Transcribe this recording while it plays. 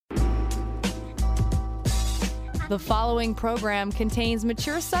The following program contains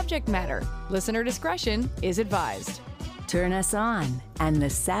mature subject matter. Listener discretion is advised. Turn us on, and the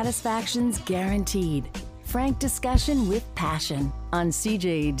satisfaction's guaranteed. Frank discussion with passion on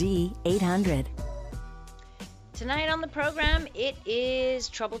CJAD 800. Tonight on the program, it is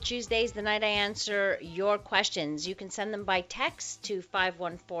Trouble Tuesdays, the night I answer your questions. You can send them by text to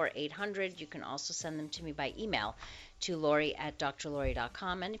 514-800. You can also send them to me by email to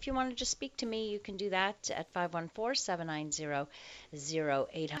Lori@drlori.com. And if you want to just speak to me, you can do that at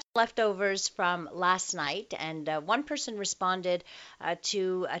 514-790-0800. Leftovers from last night, and one person responded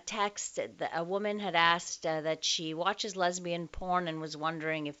to a text. A woman had asked that she watches lesbian porn and was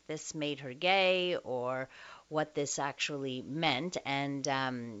wondering if this made her gay or what this actually meant, and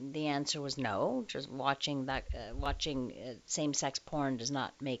the answer was no. Just watching same-sex porn does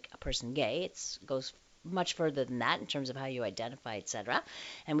not make a person gay. It goes much further than that in terms of how you identify, etc.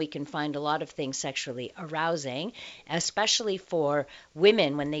 And we can find a lot of things sexually arousing, especially for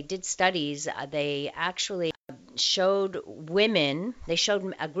women. When they did studies, they actually showed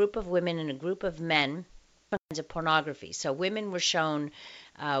a group of women and a group of men kinds of pornography. So women were shown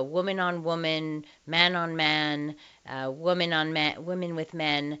woman on woman, man on man, woman on man, women with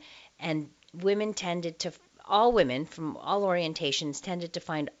men, and all women from all orientations tended to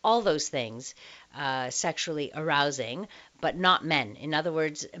find all those things sexually arousing, but not men. In other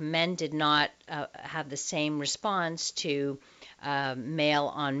words, men did not have the same response to male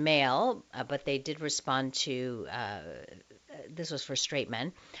on male, but they did respond to, this was for straight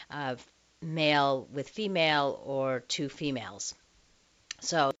men, male with female or two females.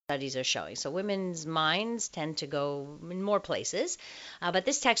 So studies are showing. So women's minds tend to go in more places. But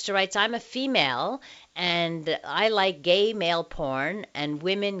this texter writes, I'm a female and I like gay male porn and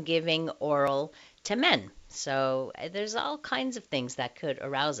women giving oral to men. So there's all kinds of things that could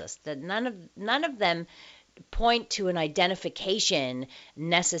arouse us. That none of them point to an identification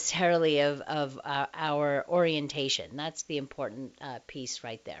necessarily of our orientation. That's the important piece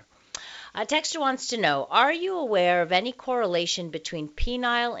right there. Texter wants to know, are you aware of any correlation between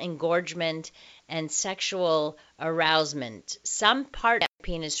penile engorgement and sexual arousement? Some part of the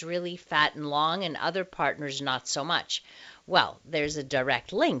penis really fat and long and other partners not so much. Well, there's a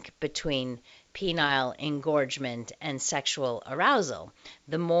direct link between penile engorgement and sexual arousal.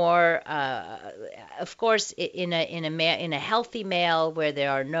 The more, of course, in a healthy male where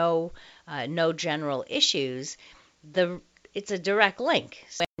there are no general issues, it's a direct link.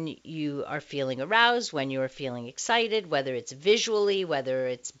 When you are feeling aroused, when you are feeling excited, whether it's visually, whether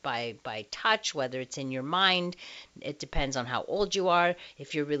it's by touch, whether it's in your mind, it depends on how old you are.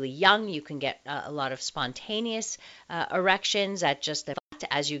 If you're really young, you can get a lot of spontaneous erections at just the thought.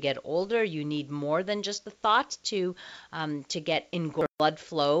 As you get older, you need more than just the thought to get blood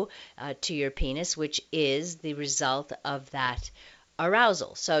flow to your penis, which is the result of that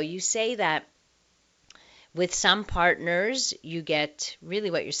arousal. So you say that with some partners, you get really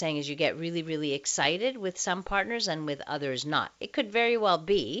really excited with some partners and with others not. It could very well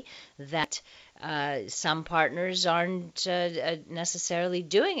be that some partners aren't necessarily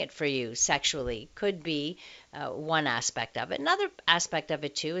doing it for you sexually. Could be one aspect of it. Another aspect of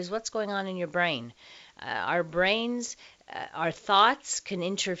it, too, is what's going on in your brain. Our brains, our thoughts can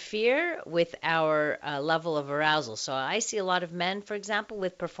interfere with our level of arousal. So I see a lot of men, for example,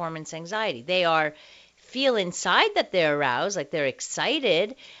 with performance anxiety. They feel inside that they're aroused, like they're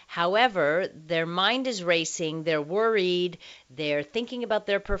excited. However, their mind is racing, they're worried, they're thinking about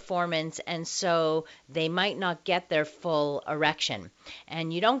their performance, and so they might not get their full erection.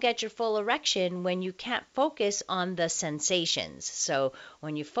 And you don't get your full erection when you can't focus on the sensations. So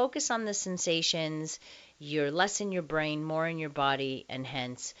when you focus on the sensations, you're less in your brain, more in your body, and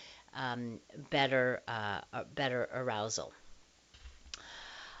hence better arousal.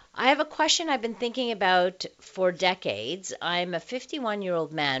 I have a question I've been thinking about for decades. I'm a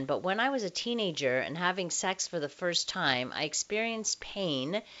 51-year-old man, but when I was a teenager and having sex for the first time, I experienced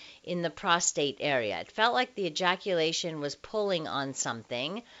pain in the prostate area. It felt like the ejaculation was pulling on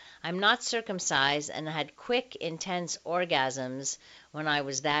something. I'm not circumcised and had quick, intense orgasms when I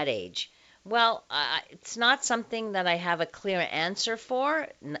was that age. Well, it's not something that I have a clear answer for.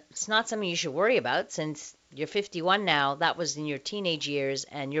 It's not something you should worry about since you're 51 now. That was in your teenage years,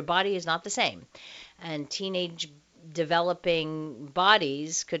 and your body is not the same. And teenage developing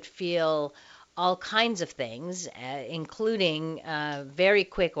bodies could feel all kinds of things, including very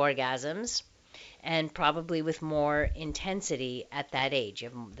quick orgasms, and probably with more intensity at that age.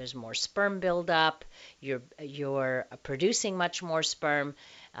 There's more sperm buildup. You're producing much more sperm.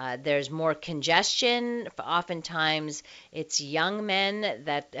 There's more congestion. Oftentimes, it's young men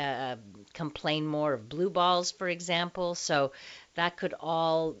that complain more of blue balls, for example. So that could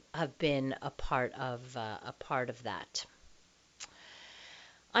all have been a part of that.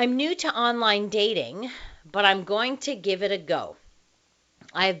 I'm new to online dating, but I'm going to give it a go.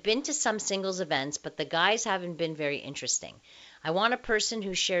 I have been to some singles events, but the guys haven't been very interesting. I want a person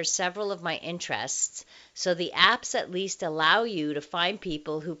who shares several of my interests, so the apps at least allow you to find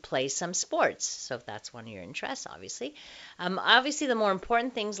people who play some sports. So if that's one of your interests, obviously. Obviously, the more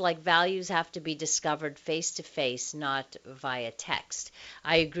important things like values have to be discovered face to face, not via text.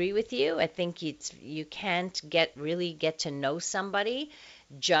 I agree with you. I think you can't really get to know somebody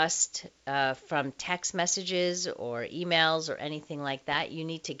just from text messages or emails or anything like that. You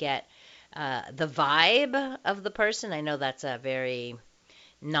need to get the vibe of the person. I know that's a very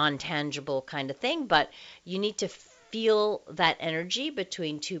non-tangible kind of thing, but you need to feel that energy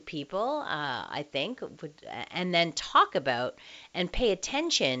between two people, I think, and then talk about and pay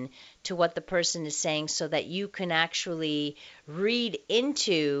attention to what the person is saying so that you can actually read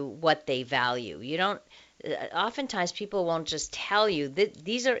into what they value. You don't oftentimes people won't just tell you that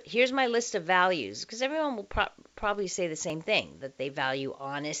here's my list of values, because everyone will probably say the same thing, that they value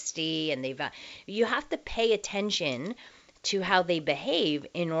honesty and you have to pay attention to how they behave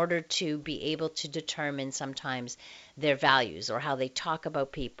in order to be able to determine sometimes their values or how they talk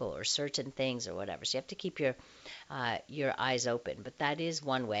about people or certain things or whatever. So you have to keep your eyes open, but that is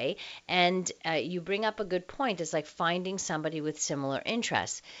one way. And you bring up a good point. It's like finding somebody with similar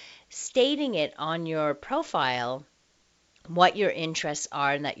interests. Stating it on your profile what your interests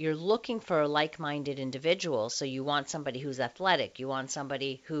are and that you're looking for a like-minded individual. So you want somebody who's athletic, you want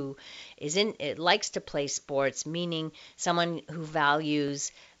somebody who likes to play sports, meaning someone who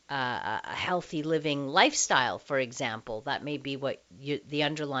values a healthy living lifestyle, for example. That may be what the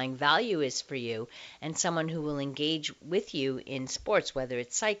underlying value is for you, and someone who will engage with you in sports, whether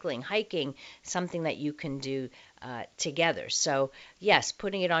it's cycling, hiking, something that you can do together. So yes,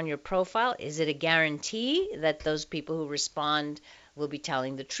 putting it on your profile, is it a guarantee that those people who respond will be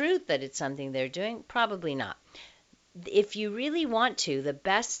telling the truth, that it's something they're doing? Probably not. If you really want to, the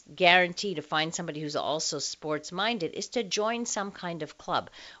best guarantee to find somebody who's also sports minded is to join some kind of club,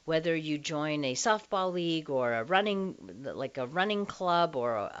 whether you join a softball league or a running club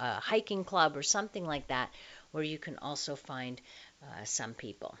or a hiking club or something like that, where you can also find some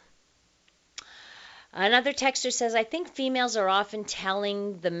people. Another texter says, I think females are often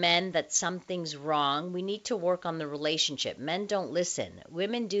telling the men that something's wrong. We need to work on the relationship. Men don't listen.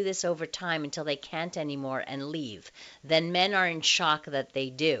 Women do this over time until they can't anymore and leave. Then men are in shock that they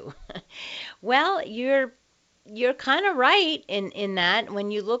do. Well, you're kind of right in that.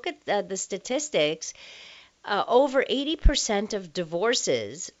 When you look at the statistics, over 80% of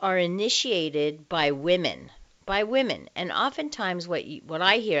divorces are initiated by women. And oftentimes what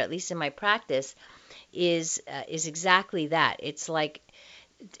I hear, at least in my practice, is exactly that. It's like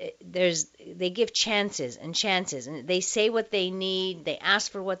they give chances and they say what they need, they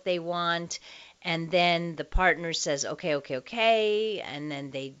ask for what they want, and then the partner says okay, and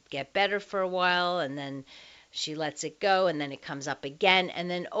then they get better for a while, and then she lets it go, and then it comes up again,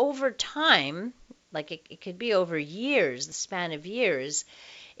 and then over time, like it could be over years, the span of years,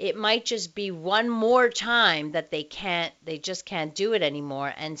 it might just be one more time that they just can't do it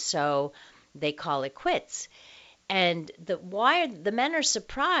anymore, and so they call it quits. And the men are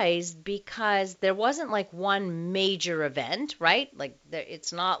surprised because there wasn't like one major event, right? Like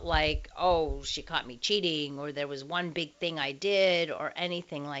it's not like, oh, she caught me cheating, or there was one big thing I did, or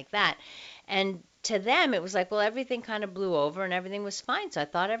anything like that. And to them, it was like, well, everything kind of blew over and everything was fine. So I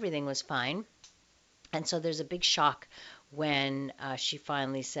thought everything was fine. And so there's a big shock when she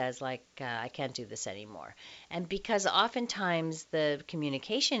finally says, like, I can't do this anymore. And because oftentimes the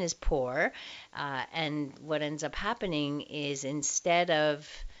communication is poor, and what ends up happening is instead of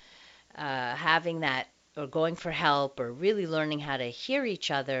having that or going for help or really learning how to hear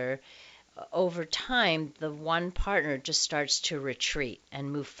each other, over time, the one partner just starts to retreat and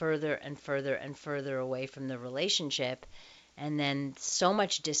move further and further and further away from the relationship. And then so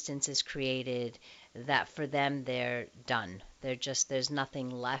much distance is created that for them, they're done. There's nothing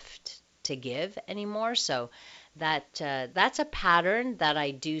left to give anymore. So that's a pattern that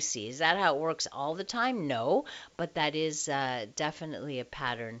I do see. Is that how it works all the time? No, but that is definitely a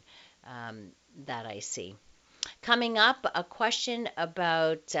pattern that I see. Coming up, a question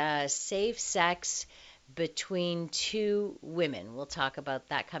about safe sex between two women. We'll talk about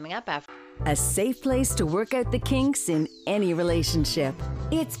that coming up after. A safe place to work out the kinks in any relationship.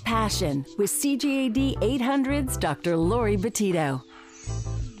 It's Passion with CJAD 800's Dr. Lori Betito.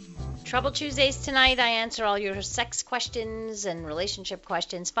 Trouble Tuesdays tonight. I answer all your sex questions and relationship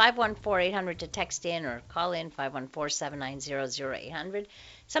questions. 514-800 to text in or call in 514-790-0800.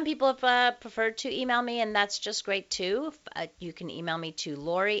 Some people have preferred to email me, and that's just great too. You can email me to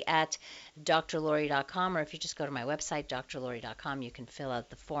Lori at drlori.com, or if you just go to my website, drlori.com, you can fill out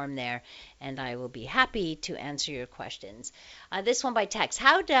the form there, and I will be happy to answer your questions. This one by text.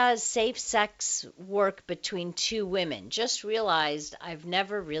 How does safe sex work between two women? Just realized I've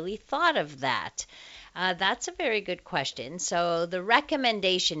never really thought of that. That's a very good question. So the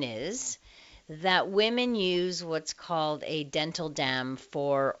recommendation is that women use what's called a dental dam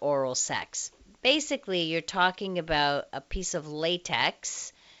for oral sex. Basically, you're talking about a piece of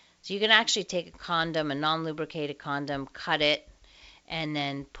latex. So you can actually take a condom, a non-lubricated condom, cut it, and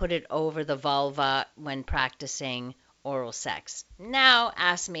then put it over the vulva when practicing oral sex. Now,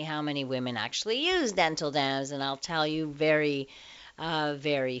 ask me how many women actually use dental dams, and I'll tell you very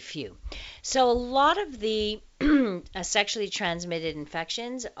few. So a lot of the sexually transmitted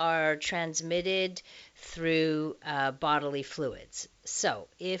infections are transmitted through bodily fluids. So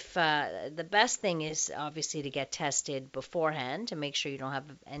if the best thing is obviously to get tested beforehand to make sure you don't have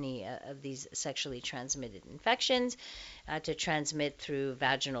any of these sexually transmitted infections to transmit through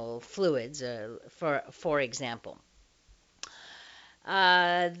vaginal fluids, for example.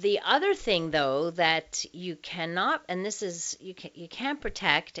 The other thing, though, that you cannot, and this is you can't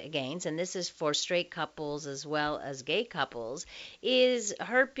protect against, and this is for straight couples as well as gay couples, is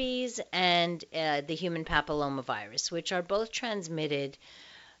herpes and the human papillomavirus, which are both transmitted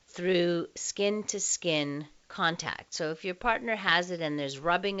through skin-to-skin contact. So if your partner has it and there's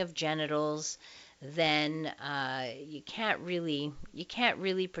rubbing of genitals, then you can't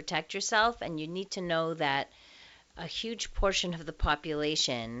really protect yourself, and you need to know that a huge portion of the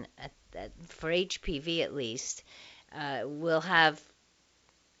population, for HPV at least, will have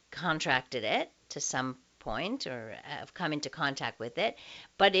contracted it to some point or have come into contact with it,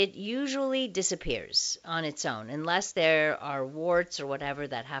 but it usually disappears on its own unless there are warts or whatever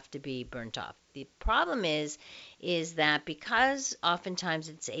that have to be burnt off. The problem is that because oftentimes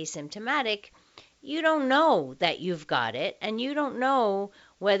it's asymptomatic, you don't know that you've got it, and you don't know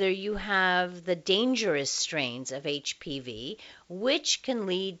whether you have the dangerous strains of HPV, which can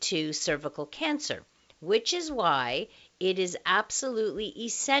lead to cervical cancer, which is why it is absolutely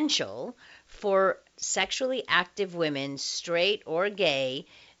essential for sexually active women, straight or gay,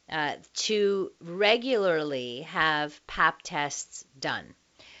 to regularly have Pap tests done.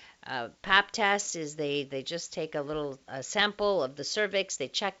 Pap test is they just take a little sample of the cervix, they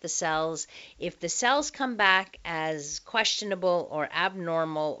check the cells. If the cells come back as questionable or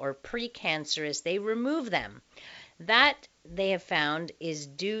abnormal or precancerous, they remove them. That, they have found, is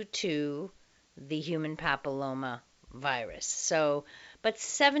due to the human papilloma virus. So, but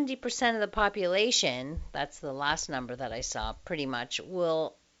 70% of the population, that's the last number that I saw, pretty much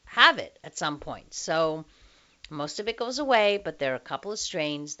will have it at some point. So most of it goes away, but there are a couple of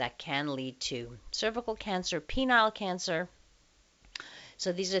strains that can lead to cervical cancer, penile cancer.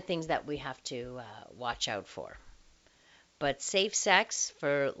 So these are things that we have to watch out for. But safe sex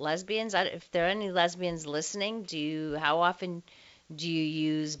for lesbians, if there are any lesbians listening, how often do you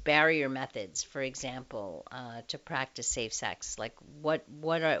use barrier methods, for example, to practice safe sex? Like what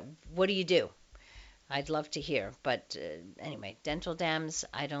do you do? I'd love to hear. But anyway, dental dams,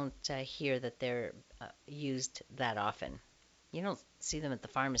 I don't hear that they're used that often. You don't see them at the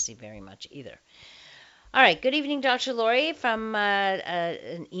pharmacy very much either. All right. Good evening, Dr. Lori from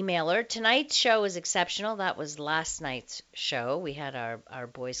an emailer. Tonight's show was exceptional. That was last night's show. We had our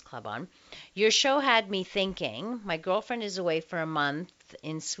boys club on. Your show had me thinking. My girlfriend is away for a month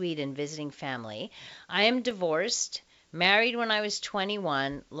in Sweden visiting family. I am divorced. Married when I was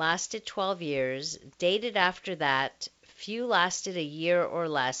 21, lasted 12 years, dated after that, few lasted a year or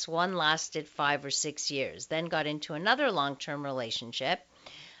less, one lasted 5 or 6 years, then got into another long-term relationship,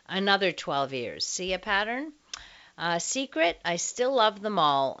 another 12 years. See a pattern? Secret, I still love them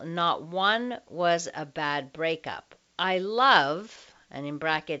all. Not one was a bad breakup. I love, and in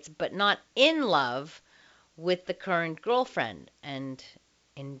brackets, but not in love with the current girlfriend. And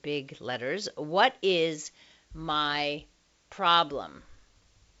in big letters, what is my problem?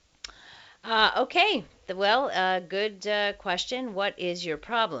 Okay, well, good question. What is your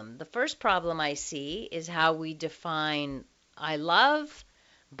problem? The first problem I see is how we define I love,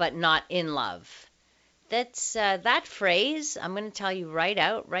 but not in love. That's that phrase, I'm going to tell you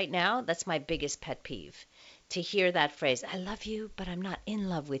right now, that's my biggest pet peeve. To hear that phrase, I love you, but I'm not in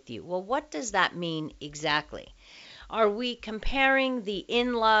love with you. Well, what does that mean exactly? Are we comparing the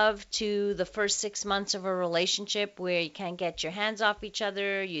in love to the first 6 months of a relationship where you can't get your hands off each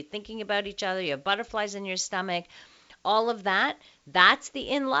other, you're thinking about each other, you have butterflies in your stomach, all of that? That's the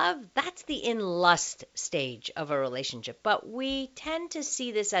in love. That's the in lust stage of a relationship. But we tend to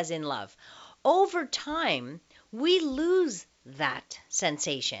see this as in love. Over time, we lose that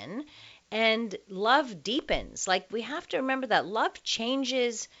sensation and love deepens. Like, we have to remember that love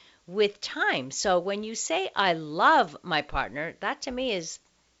changes with time. So when you say, I love my partner, that to me is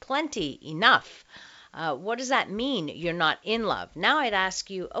plenty enough. What does that mean? You're not in love. Now I'd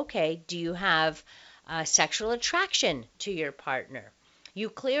ask you, okay, do you have sexual attraction to your partner? You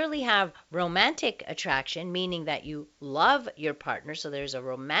clearly have romantic attraction, meaning that you love your partner, so there's a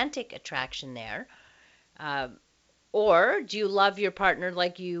romantic attraction there. Or do you love your partner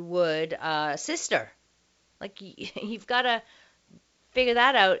like you would a sister? Like, you've got to figure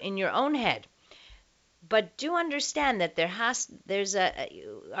that out in your own head. But do understand that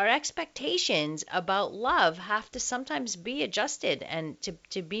our expectations about love have to sometimes be adjusted and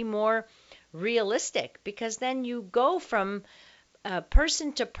to be more realistic, because then you go from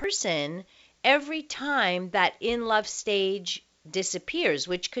person to person every time that in love stage disappears,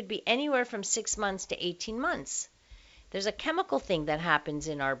 which could be anywhere from 6 months to 18 months. There's a chemical thing that happens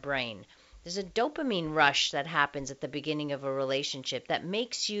in our brain. There's a dopamine rush that happens at the beginning of a relationship that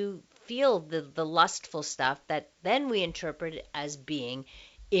makes you feel the lustful stuff that then we interpret as being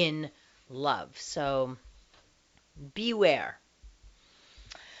in love. So beware.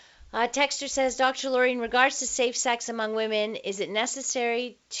 Texter says, Dr. Laurie, in regards to safe sex among women, is it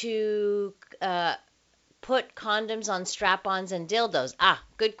necessary to put condoms on strap-ons and dildos?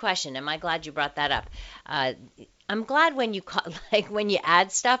 Good question. Am I glad you brought that up? I'm glad when you when you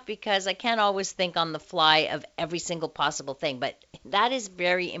add stuff, because I can't always think on the fly of every single possible thing, but that is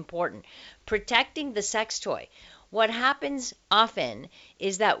very important. Protecting the sex toy. What happens often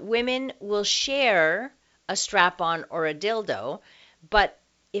is that women will share a strap-on or a dildo, but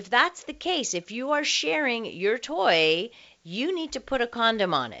if that's the case, if you are sharing your toy, you need to put a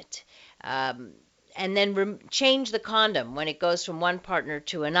condom on it. And then change the condom when it goes from one partner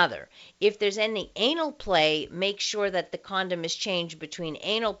to another. If there's any anal play, make sure that the condom is changed between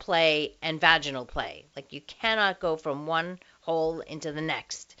anal play and vaginal play. Like, you cannot go from one hole into the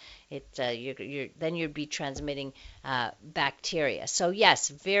next. Then you'd be transmitting bacteria. So yes,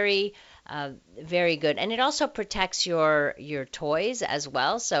 very very good. And it also protects your toys as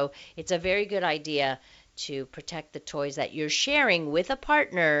well. So it's a very good idea to protect the toys that you're sharing with a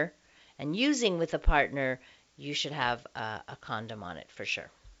partner and using with a partner. You should have a condom on it for sure.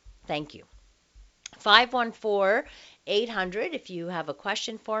 Thank you. 514-800 if you have a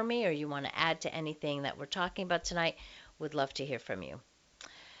question for me or you want to add to anything that we're talking about tonight. Would love to hear from you.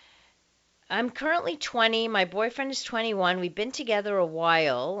 I'm currently 20. My boyfriend is 21. We've been together a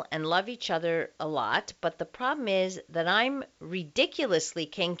while and love each other a lot, but the problem is that I'm ridiculously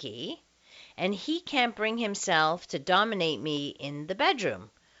kinky and he can't bring himself to dominate me in the bedroom.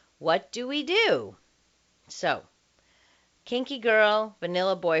 What do we do? So, kinky girl,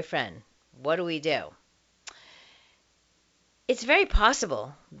 vanilla boyfriend, what do we do? It's very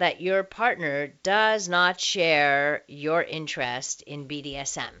possible that your partner does not share your interest in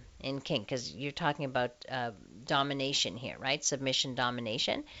BDSM, in kink, because you're talking about domination here, right? Submission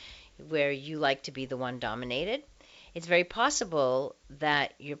domination, where you like to be the one dominated. It's very possible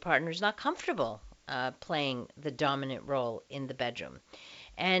that your partner is not comfortable playing the dominant role in the bedroom.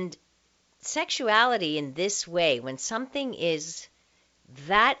 And sexuality in this way, when something is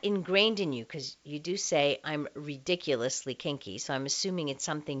that ingrained in you, because you do say, I'm ridiculously kinky, so I'm assuming it's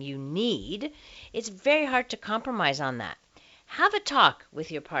something you need, it's very hard to compromise on that. Have a talk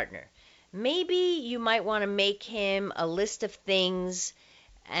with your partner. Maybe you might want to make him a list of things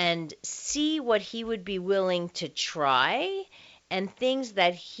and see what he would be willing to try, and things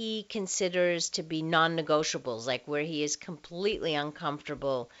that he considers to be non-negotiables, like where he is completely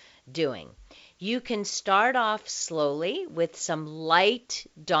uncomfortable doing. You can start off slowly with some light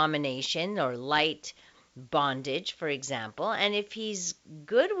domination or light bondage, for example, and if he's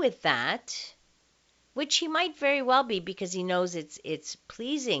good with that, which he might very well be because he knows it's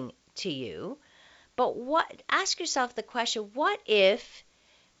pleasing to you, but ask yourself the question, what if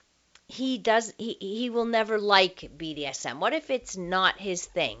he will never like BDSM? What if it's not his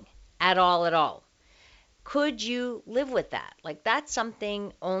thing at all? Could you live with that? Like, that's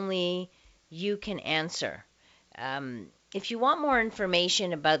something only you can answer. If you want more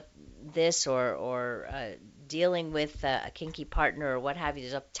information about this or dealing with a kinky partner or what have you,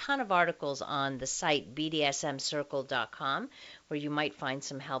 there's a ton of articles on the site bdsmcircle.com where you might find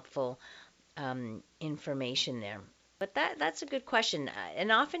some helpful information there. But that's a good question.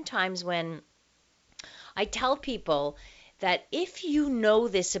 And oftentimes when I tell people that if you know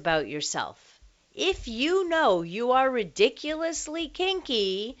this about yourself, if you know you are ridiculously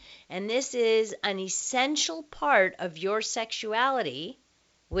kinky and this is an essential part of your sexuality,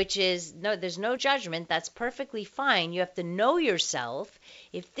 which is no, there's no judgment, that's perfectly fine. You have to know yourself.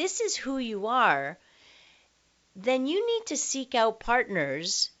 If this is who you are, then you need to seek out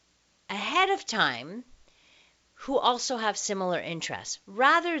partners ahead of time who also have similar interests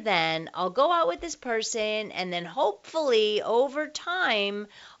rather than I'll go out with this person and then hopefully over time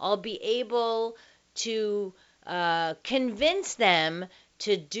I'll be able to convince them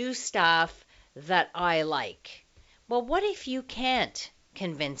to do stuff that I like. Well, what if you can't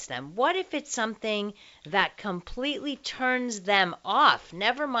convince them? What if it's something that completely turns them off?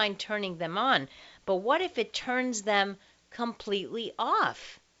 Never mind turning them on, but what if it turns them completely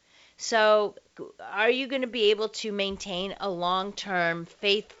off? So, are you going to be able to maintain a long-term,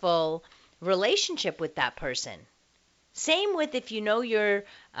 faithful relationship with that person? Same with if you know you're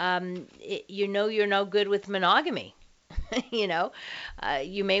no good with monogamy. you know,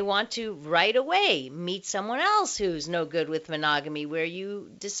 you may want to right away meet someone else who's no good with monogamy, where you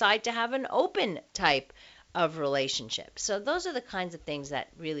decide to have an open type of relationship. So those are the kinds of things that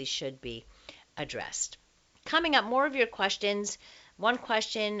really should be addressed. Coming up, more of your questions. One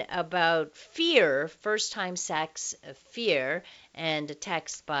question about fear, first time sex fear, and a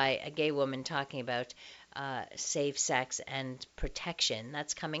text by a gay woman talking about safe sex and protection.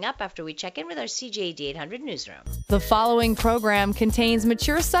 That's coming up after we check in with our CJAD 800 newsroom. The following program contains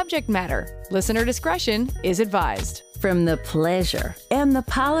mature subject matter. Listener discretion is advised. From the pleasure and the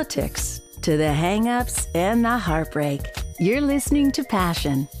politics to the hang-ups and the heartbreak, you're listening to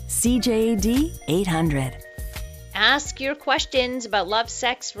Passion, CJAD 800. Ask your questions about love,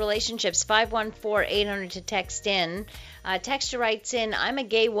 sex, relationships, 514-800 to text in. Texter writes in, I'm a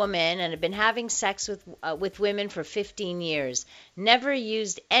gay woman and have been having sex with women for 15 years. Never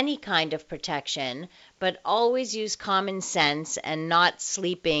used any kind of protection, but always used common sense and not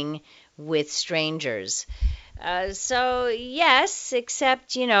sleeping with strangers. So, yes,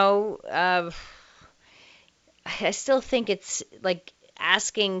 except, I still think it's like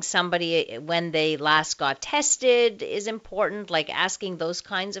asking somebody when they last got tested is important, like asking those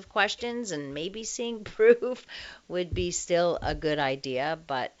kinds of questions, and maybe seeing proof would be still a good idea.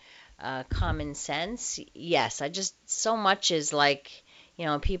 But common sense, yes. So much is like,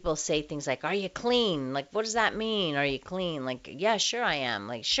 people say things like, are you clean? Like, what does that mean? Are you clean? Like, yeah, sure I am.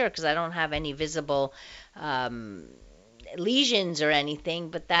 Like, sure, because I don't have any visible lesions or anything,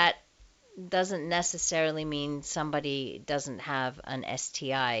 but that doesn't necessarily mean somebody doesn't have an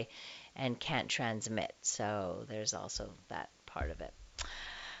STI and can't transmit. So there's also that part of it.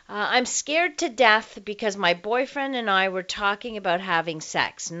 I'm scared to death because my boyfriend and I were talking about having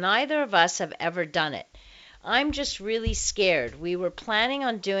sex. Neither of us have ever done it. I'm just really scared. We were planning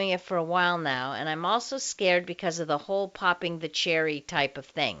on doing it for a while now, and I'm also scared because of the whole popping the cherry type of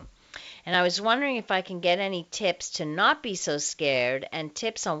thing. And I was wondering if I can get any tips to not be so scared and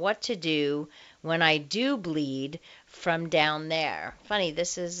tips on what to do when I do bleed from down there. Funny,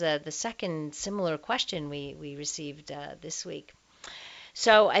 this is the second similar question we received this week.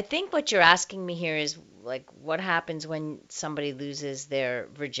 So I think what you're asking me here is like what happens when somebody loses their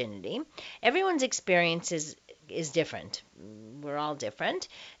virginity. Everyone's experience is different. We're all different.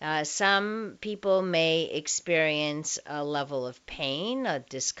 Some people may experience a level of pain, a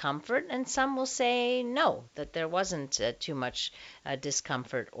discomfort, and some will say no, that there wasn't too much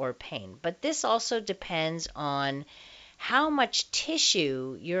discomfort or pain. But this also depends on how much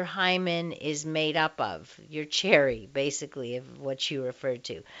tissue your hymen is made up of, your cherry, basically, of what you referred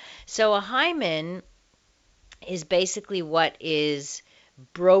to. So a hymen is basically what is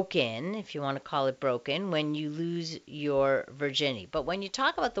broken, if you want to call it broken, when you lose your virginity. But when you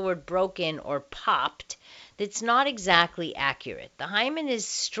talk about the word broken or popped, that's not exactly accurate. The hymen is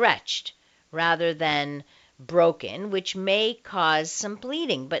stretched rather than broken, which may cause some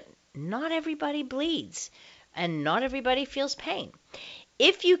bleeding, but not everybody bleeds and not everybody feels pain.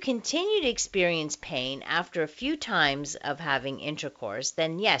 If you continue to experience pain after a few times of having intercourse,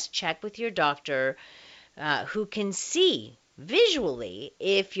 then yes, check with your doctor who can see visually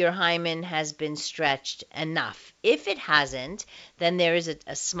if your hymen has been stretched enough. If it hasn't, then there is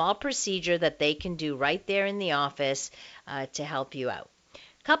a small procedure that they can do right there in the office to help you out.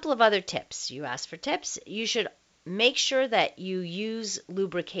 A couple of other tips. You asked for tips. You should make sure that you use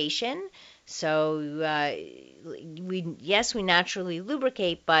lubrication. So we naturally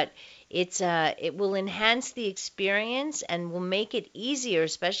lubricate, but it will enhance the experience and will make it easier,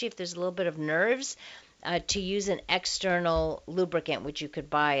 especially if there's a little bit of nerves, to use an external lubricant, which you could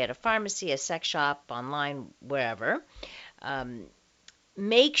buy at a pharmacy, a sex shop, online, wherever. Um,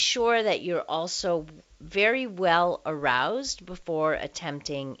 Make sure that you're also very well aroused before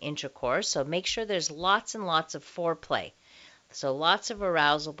attempting intercourse. So make sure there's lots and lots of foreplay. So lots of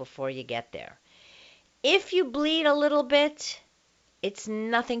arousal before you get there. If you bleed a little bit, it's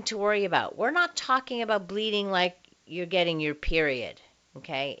nothing to worry about. We're not talking about bleeding like you're getting your period.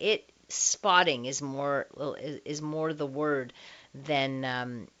 Okay? Spotting is more the word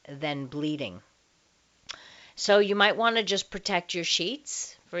than bleeding. So you might want to just protect your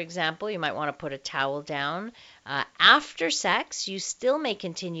sheets. For example, you might want to put a towel down. After sex, you still may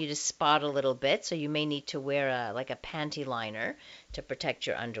continue to spot a little bit, so you may need to wear a panty liner to protect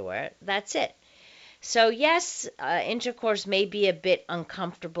your underwear. That's it. So yes, intercourse may be a bit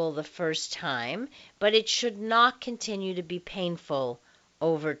uncomfortable the first time, but it should not continue to be painful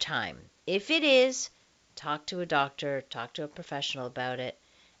over time. If it is, talk to a doctor, talk to a professional about it.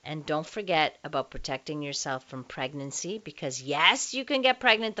 And don't forget about protecting yourself from pregnancy, because yes, you can get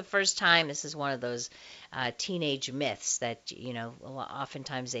pregnant the first time. This is one of those teenage myths that,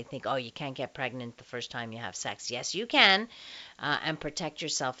 oftentimes they think, oh, you can't get pregnant the first time you have sex. Yes, you can. And protect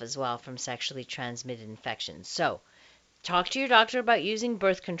yourself as well from sexually transmitted infections. So talk to your doctor about using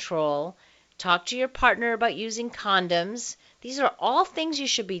birth control. Talk to your partner about using condoms. These are all things you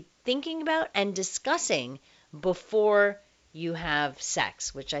should be thinking about and discussing before you have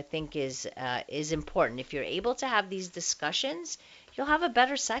sex, which I think is important. If you're able to have these discussions, you'll have a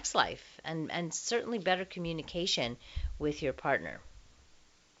better sex life and certainly better communication with your partner.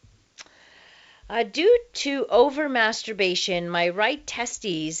 Due to over masturbation, my right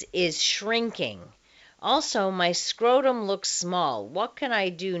testes is shrinking. Also, my scrotum looks small. What can I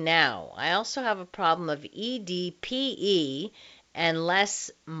do now? I also have a problem of EDPE and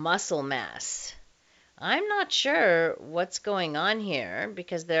less muscle mass. I'm not sure what's going on here,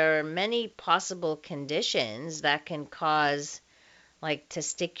 because there are many possible conditions that can cause like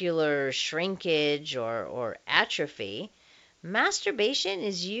testicular shrinkage or atrophy. Masturbation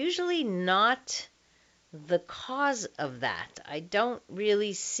is usually not the cause of that. I don't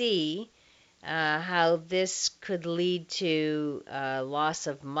really see how this could lead to loss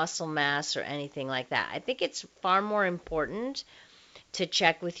of muscle mass or anything like that. I think it's far more important to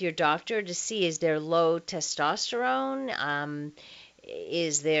check with your doctor to see, is there low testosterone?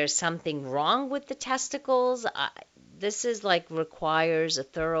 Is there something wrong with the testicles? This is requires a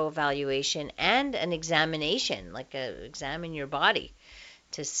thorough evaluation and an examination, examine your body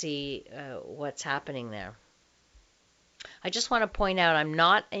to see what's happening there. I just want to point out I'm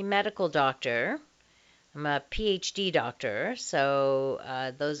not a medical doctor. I'm a PhD doctor, so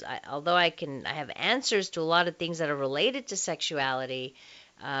although I have answers to a lot of things that are related to sexuality,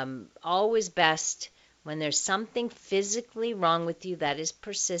 always best when there's something physically wrong with you that is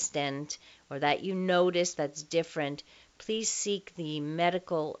persistent or that you notice that's different, please seek the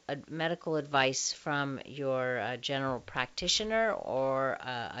medical advice from your general practitioner or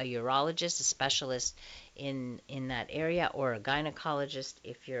a urologist, a specialist in that area, or a gynecologist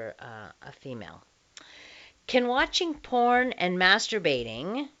if you're a female. Can watching porn and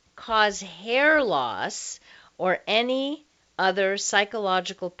masturbating cause hair loss or any other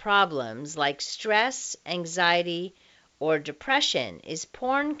psychological problems like stress, anxiety, or depression? Is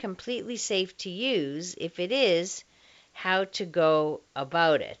porn completely safe to use? If it is, how to go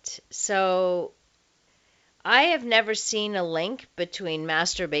about it? So I have never seen a link between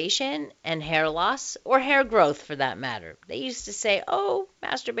masturbation and hair loss, or hair growth for that matter. They used to say, oh,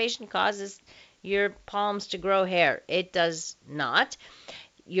 masturbation causes your palms to grow hair. It does not.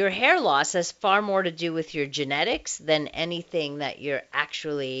 Your hair loss has far more to do with your genetics than anything that you're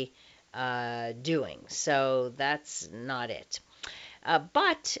actually doing. So that's not it.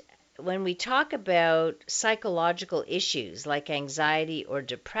 But when we talk about psychological issues like anxiety or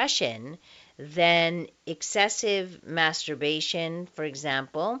depression, then excessive masturbation, for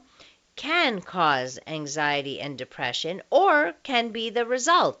example, can cause anxiety and depression, or can be the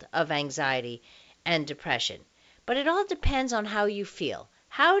result of anxiety and depression. But it all depends on how you feel.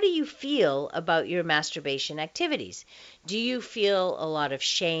 How do you feel about your masturbation activities? Do you feel a lot of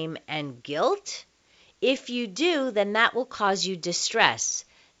shame and guilt? If you do, then that will cause you distress.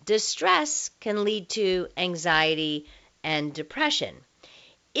 Distress can lead to anxiety and depression.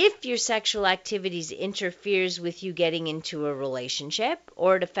 If your sexual activities interferes with you getting into a relationship,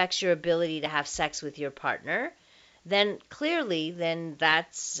 or it affects your ability to have sex with your partner, then clearly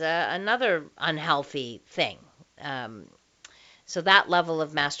that's another unhealthy thing. So that level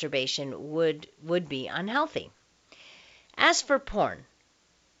of masturbation would be unhealthy. As for porn,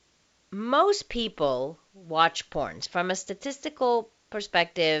 most people watch porn. From a statistical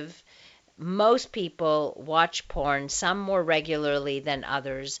perspective, most people watch porn, some more regularly than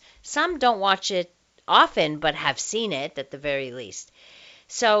others. Some don't watch it often, but have seen it at the very least.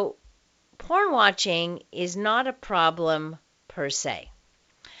 So, porn watching is not a problem per se.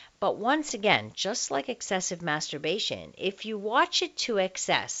 But once again, just like excessive masturbation, if you watch it to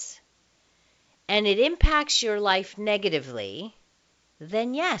excess and it impacts your life negatively,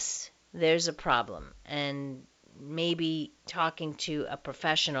 then yes, there's a problem. And maybe talking to a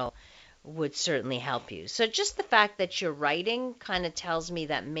professional would certainly help you. So just the fact that you're writing kind of tells me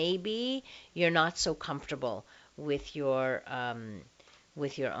that maybe you're not so comfortable with your own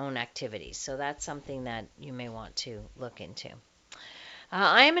activities. So that's something that you may want to look into.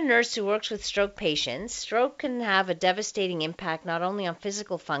 I am a nurse who works with stroke patients. Stroke can have a devastating impact not only on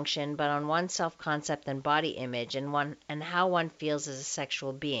physical function, but on one's self-concept and body image and how one feels as a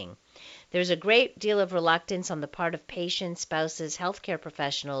sexual being. There's a great deal of reluctance on the part of patients, spouses, healthcare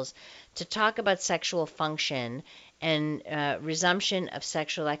professionals to talk about sexual function and resumption of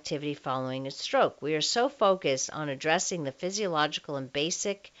sexual activity following a stroke. We are so focused on addressing the physiological and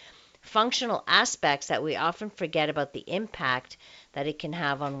basic functional aspects that we often forget about the impact that it can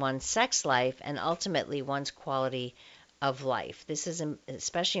have on one's sex life and ultimately one's quality of life. This is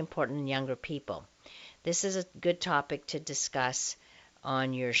especially important in younger people. This is a good topic to discuss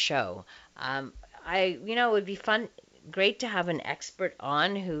on your show. It would be great to have an expert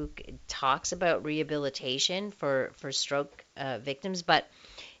on who talks about rehabilitation for stroke victims, but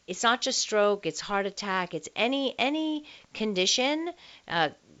it's not just stroke, it's heart attack, it's any condition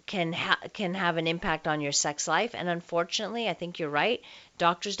can have an impact on your sex life. And unfortunately, I think you're right,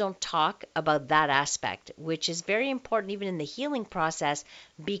 doctors don't talk about that aspect, which is very important even in the healing process,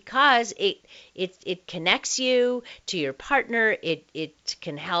 because it connects you to your partner. It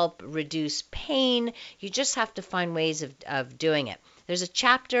can help reduce pain. You just have to find ways of doing it. There's a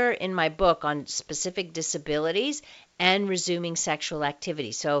chapter in my book on specific disabilities and resuming sexual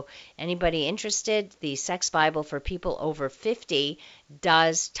activity. So anybody interested, the Sex Bible for people over 50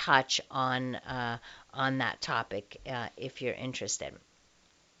 does touch on that topic if you're interested.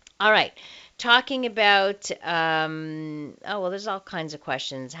 All right, talking about, there's all kinds of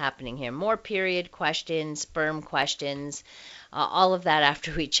questions happening here. More period questions, sperm questions, all of that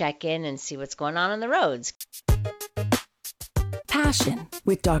after we check in and see what's going on the roads. Passion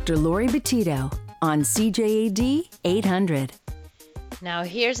with Dr. Lori Betito on CJAD 800. Now,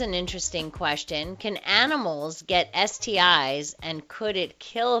 here's an interesting question. Can animals get STIs and could it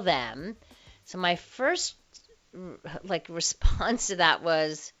kill them? So my first response to that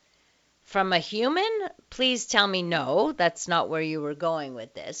was, from a human, please tell me no. That's not where you were going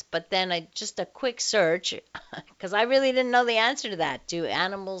with this. But then just a quick search, because I really didn't know the answer to that. Do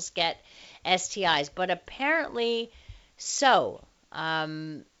animals get STIs? But apparently so.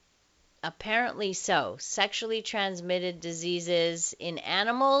 Apparently so. Sexually transmitted diseases in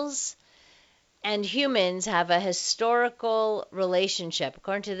animals and humans have a historical relationship.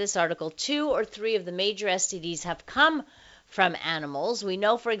 According to this article, 2 or 3 of the major STDs have come from animals. We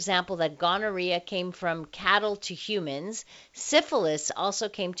know, for example, that gonorrhea came from cattle to humans. Syphilis also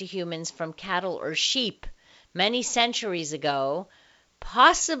came to humans from cattle or sheep many centuries ago,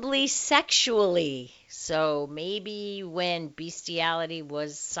 possibly sexually. So maybe when bestiality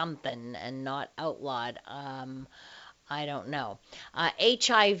was something and not outlawed. I don't know.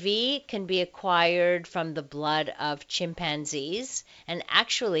 HIV can be acquired from the blood of chimpanzees. And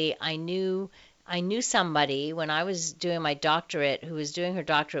actually, I knew somebody when I was doing my doctorate who was doing her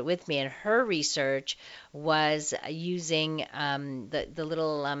doctorate with me, and her research was using the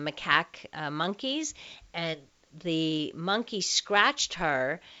little macaque monkeys, and the monkey scratched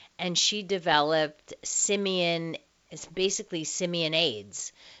her and she developed simian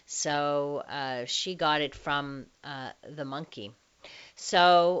AIDS. So she got it from the monkey.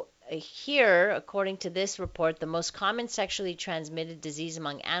 So here, according to this report, the most common sexually transmitted disease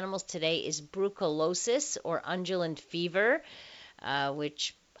among animals today is brucellosis or undulant fever,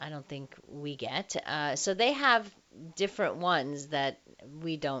 which I don't think we get. So they have different ones that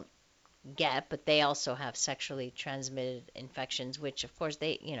we don't get, but they also have sexually transmitted infections, which of course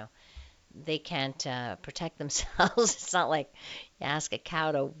they can't protect themselves. It's not like you ask a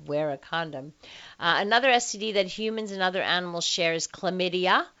cow to wear a condom. Another STD that humans and other animals share is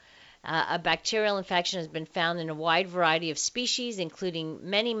chlamydia. A bacterial infection has been found in a wide variety of species, including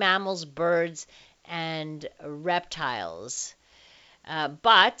many mammals, birds, and reptiles.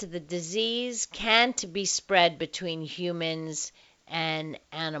 But the disease can't be spread between humans and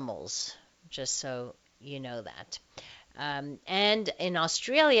animals, just so you know that. And in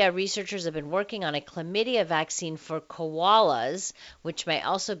Australia, researchers have been working on a chlamydia vaccine for koalas, which may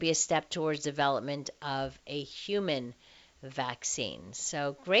also be a step towards development of a human vaccine.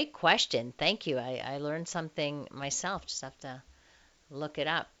 So, great question. Thank you. I learned something myself. Just have to look it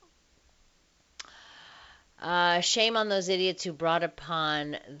up. Shame on those idiots who brought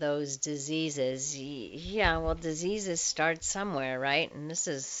upon those diseases. Yeah, well, diseases start somewhere, right? And this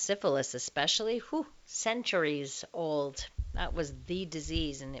is syphilis, especially. Whew, centuries old. That was the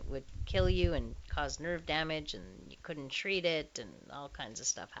disease, and it would kill you and cause nerve damage, and you couldn't treat it, and all kinds of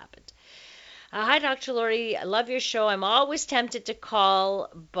stuff happened. Hi, Dr. Lori. I love your show. I'm always tempted to call,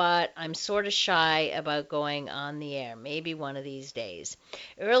 but I'm sort of shy about going on the air. Maybe one of these days.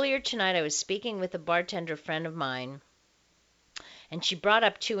 Earlier tonight, I was speaking with a bartender friend of mine, and she brought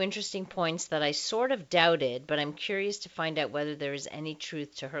up two interesting points that I sort of doubted, but I'm curious to find out whether there is any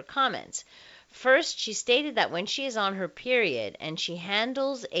truth to her comments. First, she stated that when she is on her period and she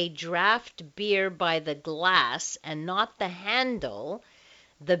handles a draft beer by the glass and not the handle,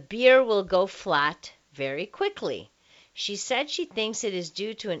 the beer will go flat very quickly. She said she thinks it is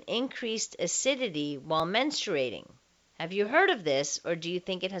due to an increased acidity while menstruating. Have you heard of this, or do you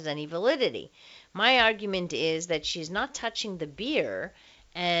think it has any validity? My argument is that she's not touching the beer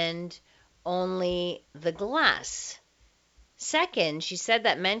and only the glass. Second, she said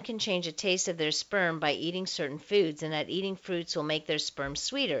that men can change the taste of their sperm by eating certain foods and that eating fruits will make their sperm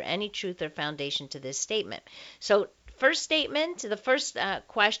sweeter. Any truth or foundation to this statement? So, first statement, the first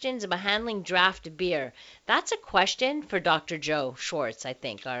question is about handling draft beer. That's a question for Dr. Joe Schwartz, I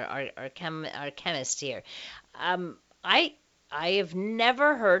think, our chemist here. I have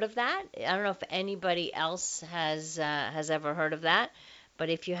never heard of that. I don't know if anybody else has ever heard of that. But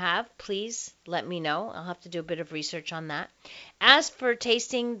if you have, please let me know. I'll have to do a bit of research on that. As for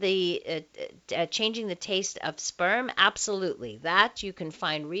tasting changing the taste of sperm, absolutely. That you can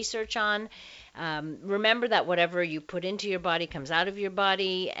find research on. Remember that whatever you put into your body comes out of your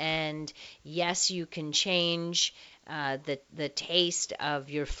body. And yes, you can change the taste of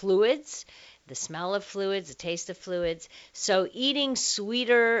your fluids, the smell of fluids, the taste of fluids. So eating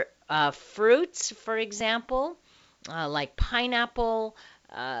sweeter fruits, for example, like pineapple,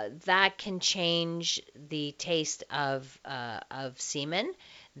 that can change the taste of semen.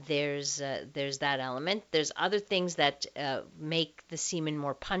 There's that element. There's other things that make the semen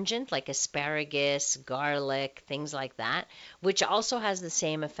more pungent, like asparagus, garlic, things like that, which also has the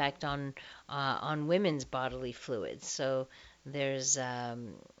same effect on women's bodily fluids. So there's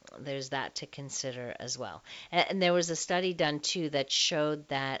that to consider as well. And there was a study done too that showed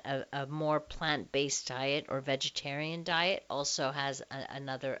that a more plant-based diet or vegetarian diet also has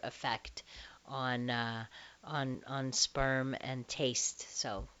another effect on sperm and taste.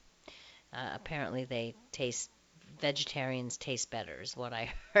 So apparently vegetarians taste better is what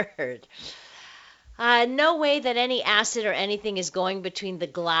I heard. No way that any acid or anything is going between the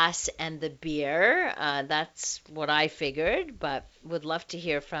glass and the beer. That's what I figured, but would love to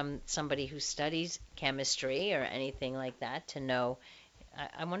hear from somebody who studies chemistry or anything like that to know.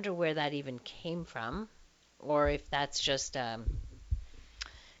 I wonder where that even came from, or if that's just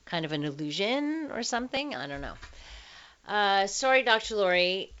kind of an illusion or something. I don't know. Sorry, Dr.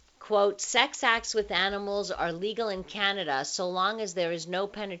 Lori. Quote, sex acts with animals are legal in Canada so long as there is no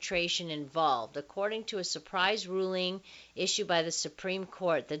penetration involved. According to a surprise ruling issued by the Supreme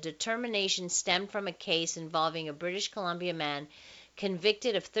Court, the determination stemmed from a case involving a British Columbia man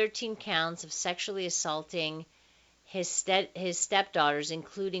convicted of 13 counts of sexually assaulting his stepdaughters,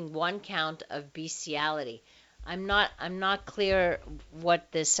 including one count of bestiality. I'm not clear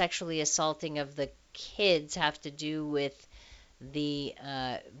what the sexually assaulting of the kids have to do with the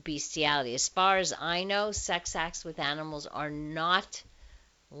bestiality. As far as I know, sex acts with animals are not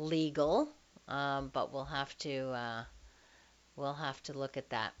legal, but we'll have to look at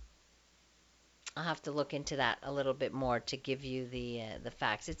that. I'll have to look into that a little bit more to give you the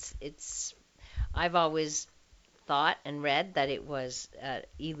facts. It's I've always thought and read that it was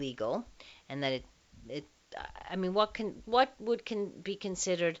illegal, and that it I mean, what would be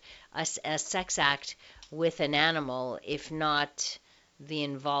considered a sex act with an animal if not the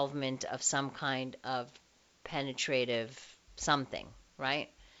involvement of some kind of penetrative something, right?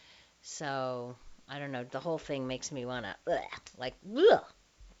 So I don't know. The whole thing makes me wanna like ugh.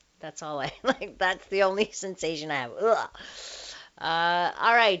 That's all I like. That's the only sensation I have. Ugh.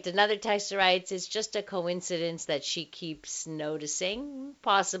 All right. Another texter writes, it's just a coincidence that she keeps noticing,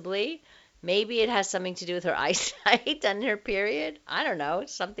 possibly. Maybe it has something to do with her eyesight and her period. I don't know.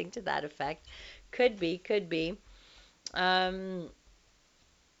 Something to that effect. Could be.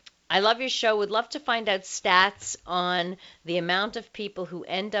 I love your show. Would love to find out stats on the amount of people who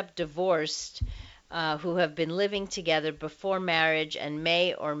end up divorced, who have been living together before marriage and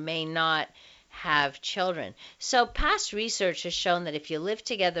may or may not have children. So past research has shown that if you live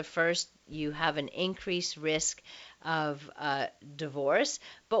together first, you have an increased risk of divorce.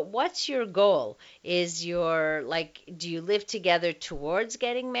 But what's your goal? Is your, like, do you live together towards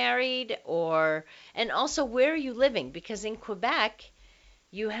getting married, or, and also where are you living? Because in Quebec,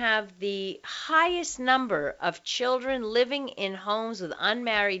 you have the highest number of children living in homes with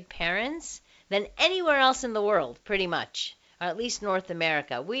unmarried parents than anywhere else in the world, pretty much, or at least North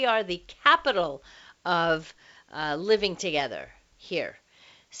America. We are the capital of living together here.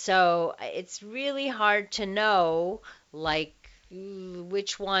 So it's really hard to know, like,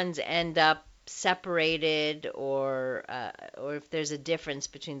 which ones end up separated, or if there's a difference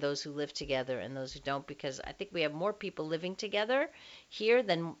between those who live together and those who don't, because I think we have more people living together here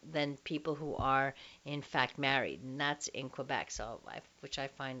than people who are in fact married, and that's in Quebec, which I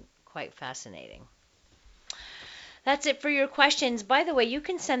find quite fascinating. That's it for your questions. By the way, you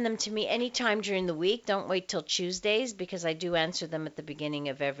can send them to me anytime during the week. Don't wait till Tuesdays, because I do answer them at the beginning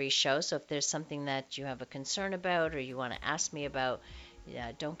of every show. So if there's something that you have a concern about or you want to ask me about,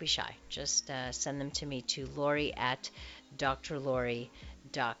 don't be shy. Just send them to me to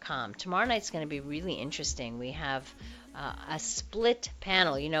Lori@drlori.com. Tomorrow night's going to be really interesting. We have a split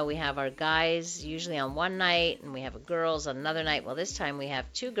panel. You know, we have our guys usually on one night, and we have girls on another night. Well, this time we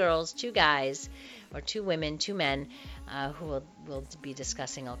have 2 girls, 2 guys, or 2 women, 2 men, who will be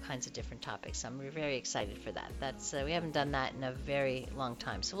discussing all kinds of different topics. I'm very excited for that. That's we haven't done that in a very long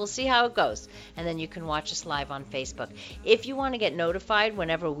time. So we'll see how it goes. And then you can watch us live on Facebook. If you want to get notified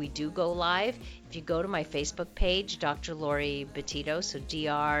whenever we do go live, if you go to my Facebook page, Dr. Lori Betito, so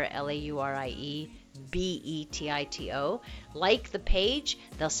DrLaurie Betito, like the page,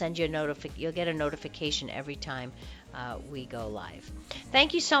 they'll send you you'll get a notification every time we go live.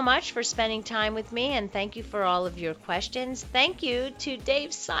 Thank you so much for spending time with me, and thank you for all of your questions. Thank you to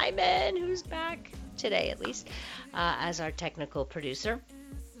Dave Simon, who's back today at least, as our technical producer.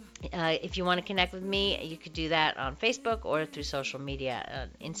 If you want to connect with me, you could do that on Facebook or through social media,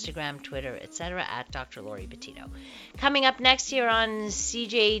 Instagram, Twitter, etc., at Dr. Lori Betito. Coming up next here on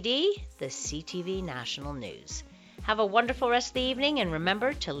CJAD, the CTV National News. Have a wonderful rest of the evening, and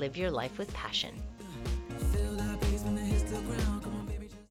remember to live your life with passion.